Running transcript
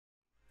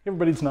Hey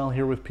everybody, it's Niall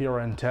here with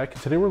PRN Tech.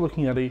 Today we're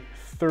looking at a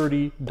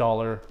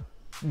 $30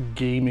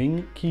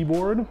 gaming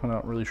keyboard. I'm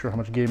not really sure how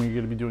much gaming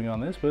you're going to be doing on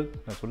this,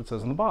 but that's what it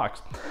says in the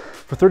box.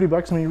 For 30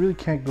 bucks, I mean, you really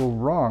can't go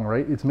wrong,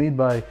 right? It's made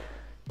by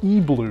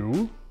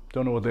E-3BLUE,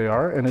 don't know what they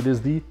are, and it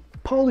is the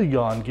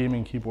Polygon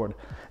gaming keyboard.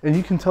 And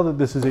you can tell that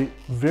this is a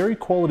very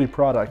quality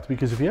product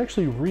because if you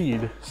actually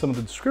read some of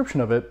the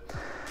description of it,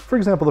 for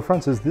example, the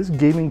front says, this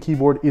gaming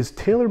keyboard is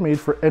tailor-made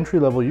for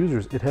entry-level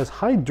users. It has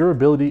high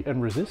durability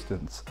and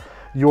resistance.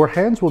 Your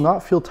hands will not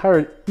feel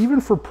tired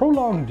even for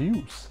prolonged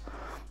use.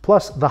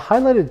 Plus, the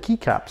highlighted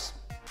keycaps.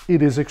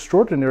 It is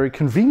extraordinary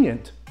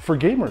convenient for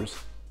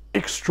gamers.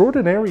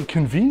 Extraordinary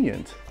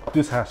convenient.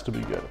 This has to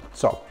be good.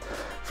 So,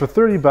 for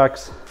 30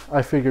 bucks,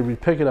 I figured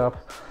we'd pick it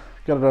up,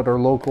 got it at our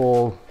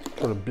local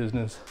sort of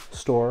business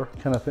store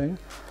kind of thing.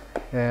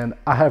 And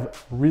I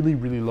have really,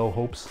 really low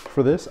hopes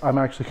for this. I'm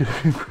actually going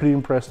to be pretty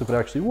impressed if it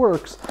actually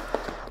works,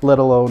 let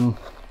alone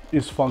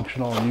is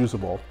functional and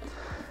usable.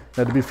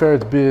 Now, to be fair,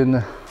 it's been,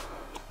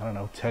 I don't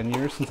know, 10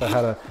 years since I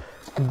had a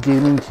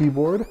gaming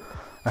keyboard.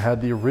 I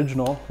had the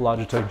original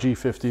Logitech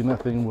G50 and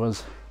that thing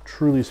was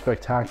truly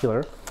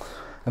spectacular.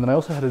 And then I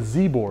also had a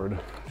Z board.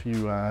 If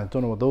you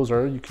don't know what those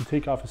are, you can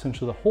take off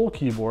essentially the whole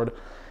keyboard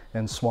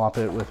and swap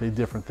it with a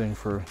different thing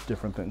for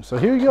different things. So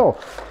here you go.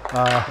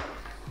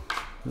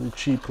 Really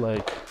cheap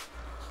like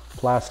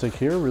plastic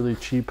here, really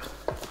cheap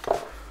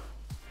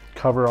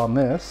cover on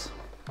this.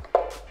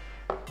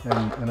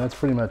 And that's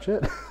pretty much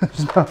it.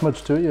 There's not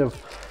much to it. You have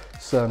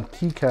some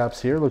keycaps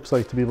here. Looks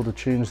like to be able to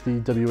change the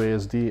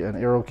WASD and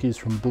arrow keys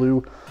from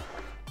blue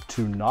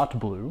to not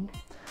blue.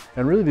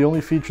 And really the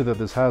only feature that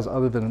this has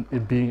other than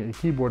it being a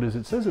keyboard is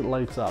it says it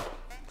lights up.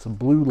 It's a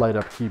blue light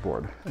up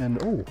keyboard.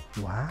 And oh,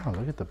 wow,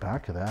 look at the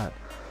back of that.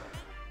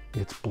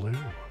 It's blue,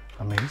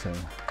 amazing.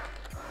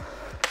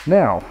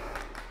 Now,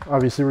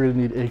 obviously we're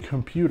gonna need a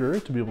computer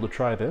to be able to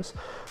try this.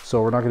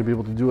 So we're not gonna be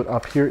able to do it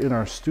up here in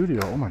our studio.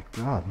 Oh my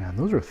God, man,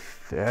 those are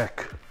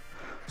thick.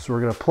 So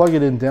we're gonna plug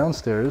it in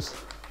downstairs.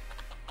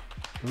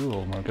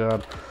 Oh my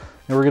God.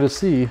 And we're gonna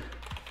see,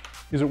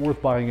 is it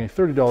worth buying a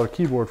 $30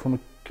 keyboard from a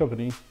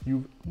company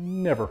you've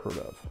never heard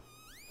of?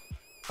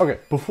 Okay,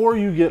 before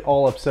you get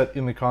all upset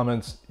in the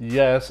comments,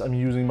 yes, I'm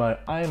using my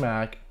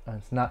iMac.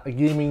 It's not a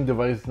gaming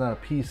device, it's not a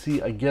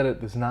PC. I get it,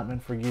 this is not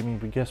meant for gaming,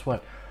 but guess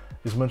what?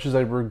 As much as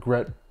I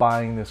regret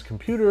buying this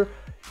computer,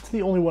 it's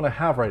the only one I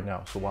have right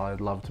now. So while I'd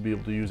love to be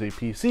able to use a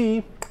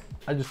PC,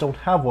 I just don't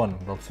have one.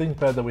 The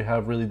ThinkPad that we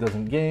have really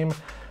doesn't game.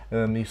 And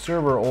then the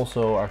server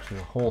also, actually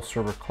the whole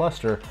server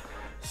cluster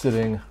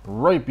sitting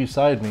right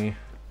beside me.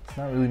 It's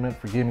not really meant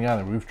for gaming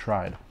either, we've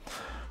tried.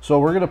 So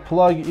we're gonna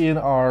plug in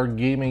our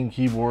gaming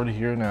keyboard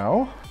here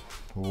now.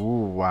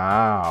 Ooh,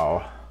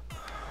 wow.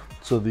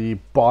 So the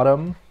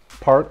bottom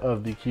part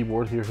of the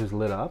keyboard here is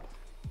lit up.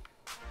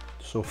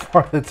 So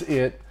far that's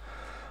it.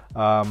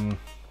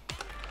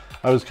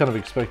 I was kind of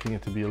expecting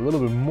it to be a little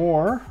bit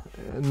more.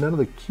 None of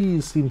the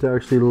keys seem to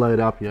actually light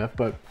up yet,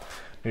 but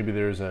maybe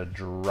there's a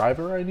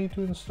driver I need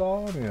to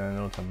install. I mean, I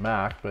know it's a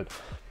Mac, but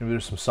maybe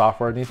there's some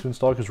software I need to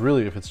install, because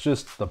really if it's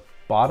just the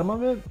bottom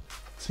of it, it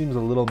seems a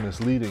little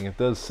misleading. It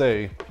does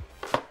say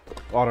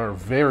on our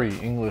very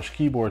English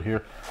keyboard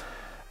here,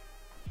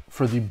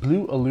 for the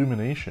blue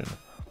illumination.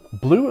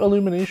 Blue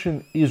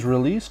illumination is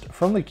released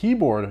from the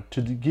keyboard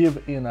to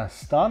give an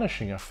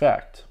astonishing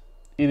effect.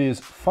 It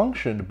is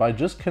functioned by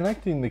just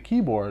connecting the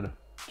keyboard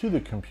to the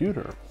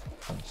computer.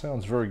 That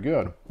sounds very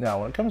good.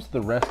 Now, when it comes to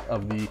the rest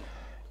of the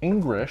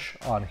English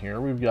on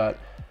here, we've got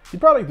the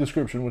product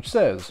description, which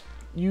says,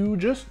 you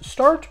just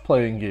start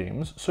playing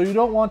games, so you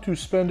don't want to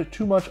spend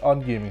too much on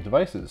gaming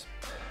devices.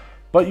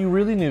 But you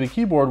really need a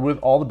keyboard with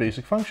all the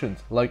basic functions,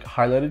 like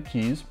highlighted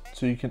keys,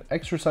 so you can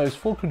exercise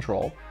full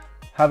control,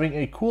 having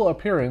a cool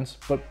appearance,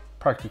 but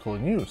practical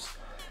in use.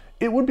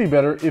 It would be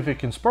better if it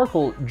can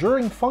sparkle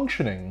during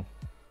functioning.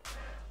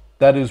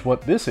 That is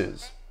what this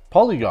is.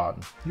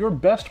 Polygon, your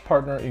best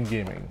partner in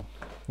gaming.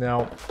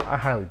 Now, I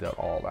highly doubt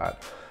all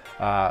that.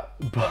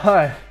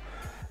 But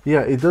yeah,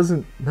 it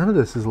doesn't, none of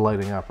this is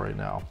lighting up right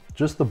now.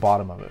 Just the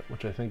bottom of it,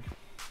 which I think,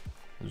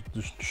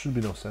 there should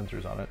be no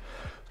sensors on it.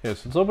 Okay,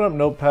 so let's open up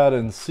Notepad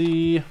and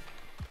see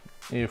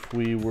if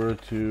we were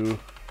to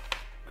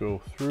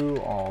go through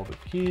all the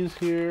keys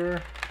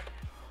here.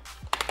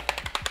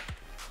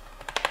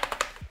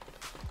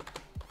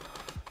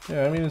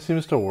 Yeah, I mean, it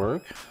seems to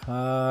work.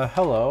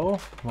 Hello,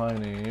 my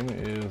name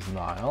is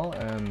Niall,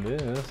 and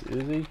this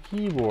is a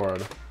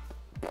keyboard.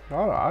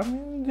 I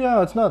mean,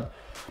 yeah, it's not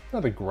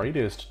the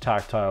greatest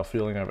tactile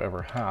feeling I've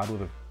ever had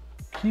with a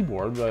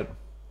keyboard, but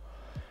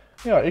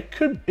yeah, it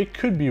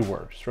could be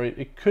worse, right?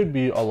 It could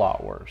be a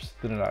lot worse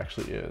than it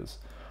actually is.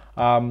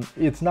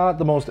 It's not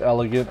the most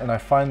elegant, and I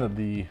find that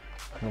the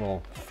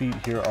little feet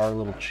here are a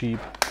little cheap.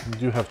 You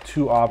do have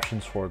two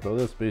options for it though.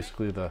 That's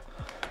basically the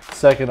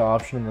second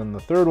option, and then the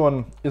third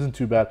one isn't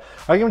too bad.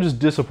 I think I'm just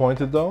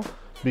disappointed though,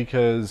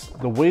 because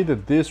the way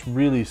that this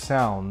really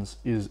sounds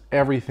is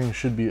everything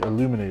should be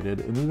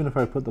illuminated, and even if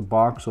I put the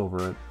box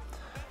over it,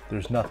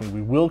 there's nothing.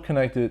 We will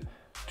connect it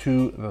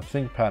to the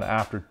ThinkPad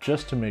after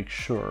just to make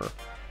sure.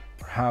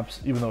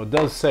 Perhaps, even though it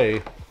does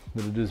say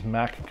that it is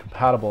Mac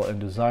compatible and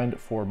designed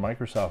for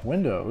Microsoft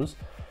Windows,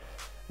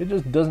 it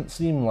just doesn't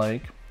seem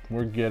like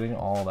we're getting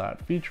all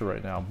that feature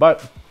right now.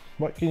 But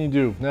what can you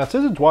do? Now it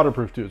says it's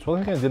waterproof too. It's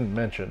one thing I didn't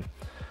mention.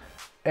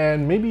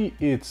 And maybe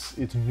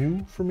it's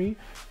new for me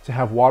to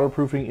have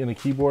waterproofing in a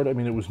keyboard. I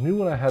mean, it was new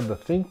when I had the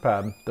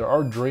ThinkPad. There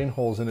are drain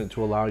holes in it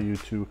to allow you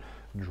to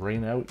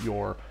drain out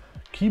your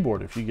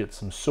keyboard if you get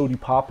some sody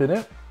pop in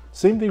it.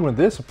 Same thing with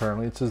this,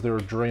 apparently. It says there are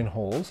drain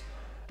holes.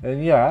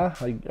 And yeah,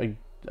 I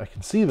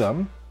can see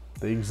them.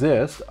 They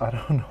exist. I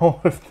don't know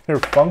if they're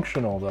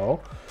functional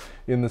though,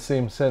 in the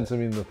same sense. I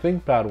mean, the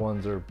ThinkPad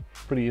ones are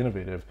pretty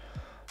innovative,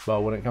 but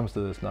when it comes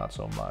to this, not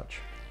so much.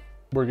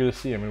 We're gonna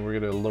see. I mean, we're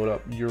gonna load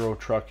up Euro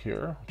Truck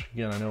here, which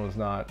again, I know is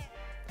not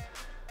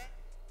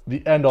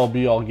the end-all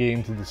be-all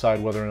game to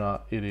decide whether or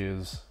not it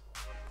is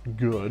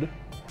good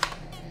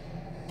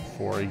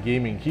for a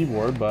gaming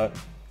keyboard, but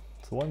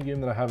it's the one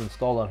game that I have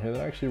installed on here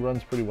that actually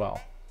runs pretty well.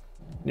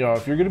 You know,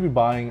 if you're gonna be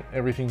buying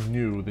everything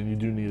new, then you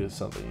do need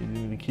something. You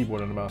need a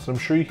keyboard and a mouse. So I'm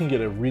sure you can get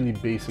a really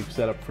basic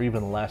setup for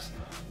even less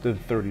than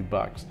 30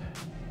 bucks.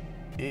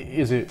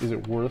 Is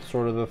it worth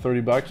sort of the 30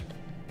 bucks?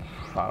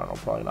 I don't know,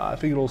 probably not. I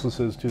think it also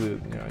says too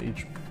that, you know,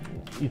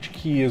 each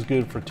key is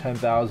good for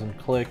 10,000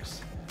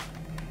 clicks.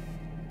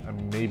 I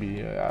mean,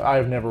 maybe.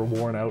 I've never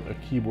worn out a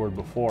keyboard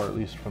before, at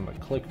least from the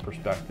click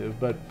perspective,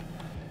 but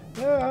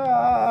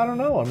yeah, I don't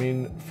know. I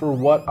mean, for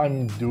what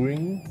I'm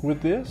doing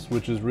with this,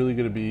 which is really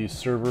going to be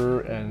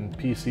server and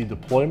PC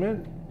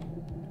deployment,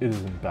 it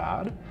isn't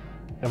bad.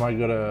 Am I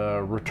going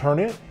to return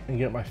it and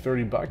get my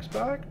 30 bucks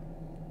back?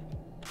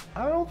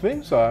 I don't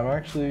think so. I'm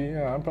actually,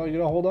 yeah, I'm probably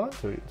going to hold on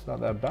to it. It's not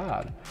that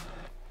bad.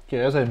 Okay,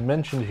 as I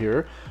mentioned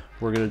here,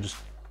 we're going to just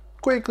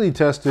quickly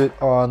test it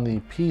on the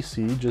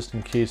PC, just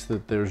in case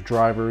that there's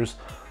drivers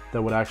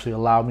that would actually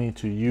allow me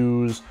to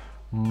use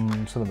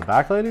some of the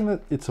backlighting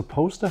that it's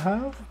supposed to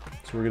have.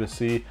 So we're going to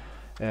see,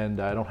 and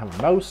I don't have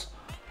a mouse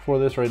for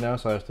this right now,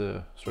 so I have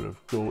to sort of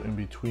go in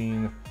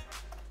between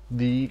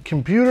the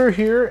computer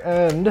here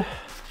and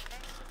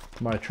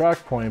my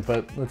track point.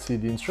 But let's see,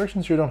 the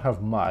instructions here don't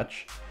have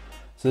much.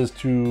 It says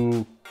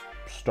to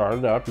start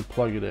it up, you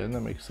plug it in, that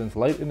makes sense.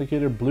 Light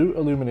indicator, blue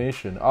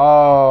illumination.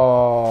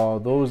 Oh,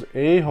 those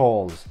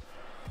a-holes.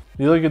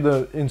 You look at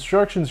the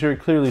instructions here,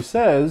 it clearly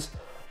says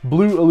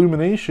blue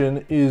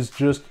illumination is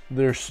just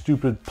their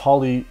stupid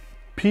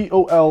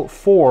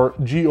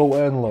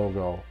POL4GON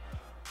logo.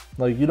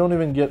 Like, you don't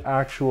even get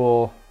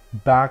actual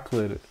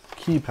backlit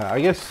keypad.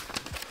 I guess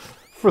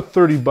for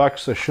 30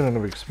 bucks I shouldn't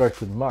have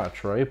expected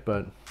much, right?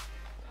 But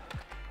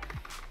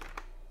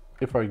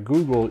if I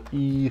Google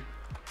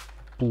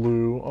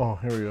E-BLUE, oh,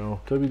 here we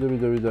go,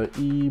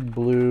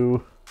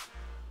 www.E-BLUE,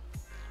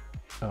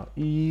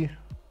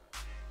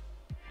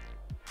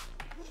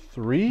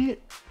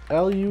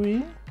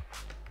 E3LUE?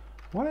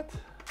 What?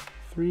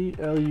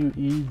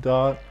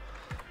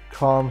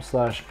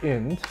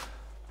 3lue.com/int,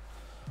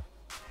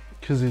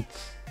 because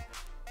it's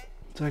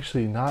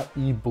actually not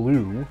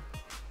E-BLUE.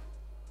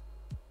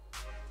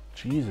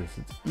 Jesus,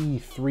 it's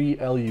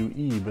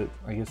E3LUE, but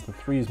I guess the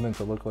 3 is meant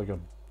to look like a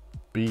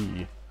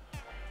B.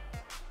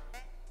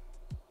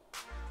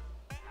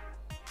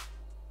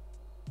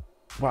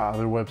 Wow,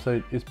 their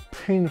website is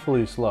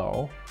painfully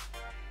slow.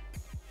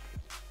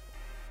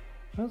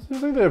 I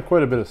think they have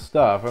quite a bit of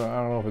stuff. I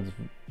don't know if it's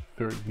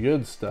very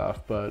good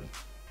stuff, but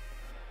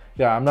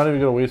yeah, I'm not even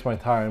gonna waste my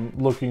time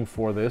looking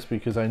for this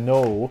because I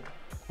know,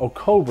 oh,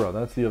 Cobra,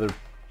 that's the other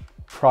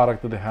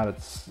product that they had at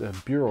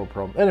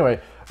BuroPro. Anyway,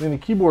 I mean, the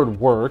keyboard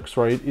works,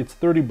 right? It's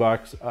 30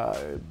 bucks.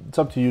 It's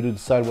up to you to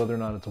decide whether or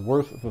not it's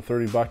worth the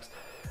 30 bucks.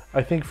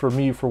 I think for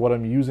me, for what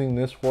I'm using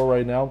this for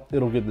right now,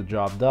 it'll get the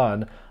job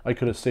done. I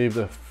could have saved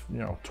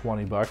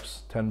 20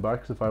 bucks, 10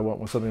 bucks if I went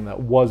with something that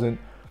wasn't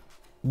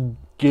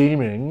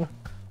gaming.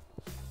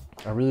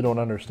 I really don't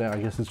understand.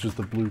 I guess it's just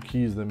the blue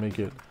keys that make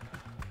it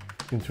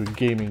into a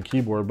gaming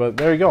keyboard, but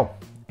there you go.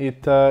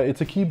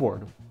 It's a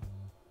keyboard.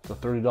 It's a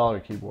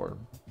 $30 keyboard.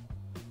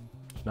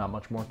 There's not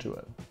much more to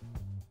it.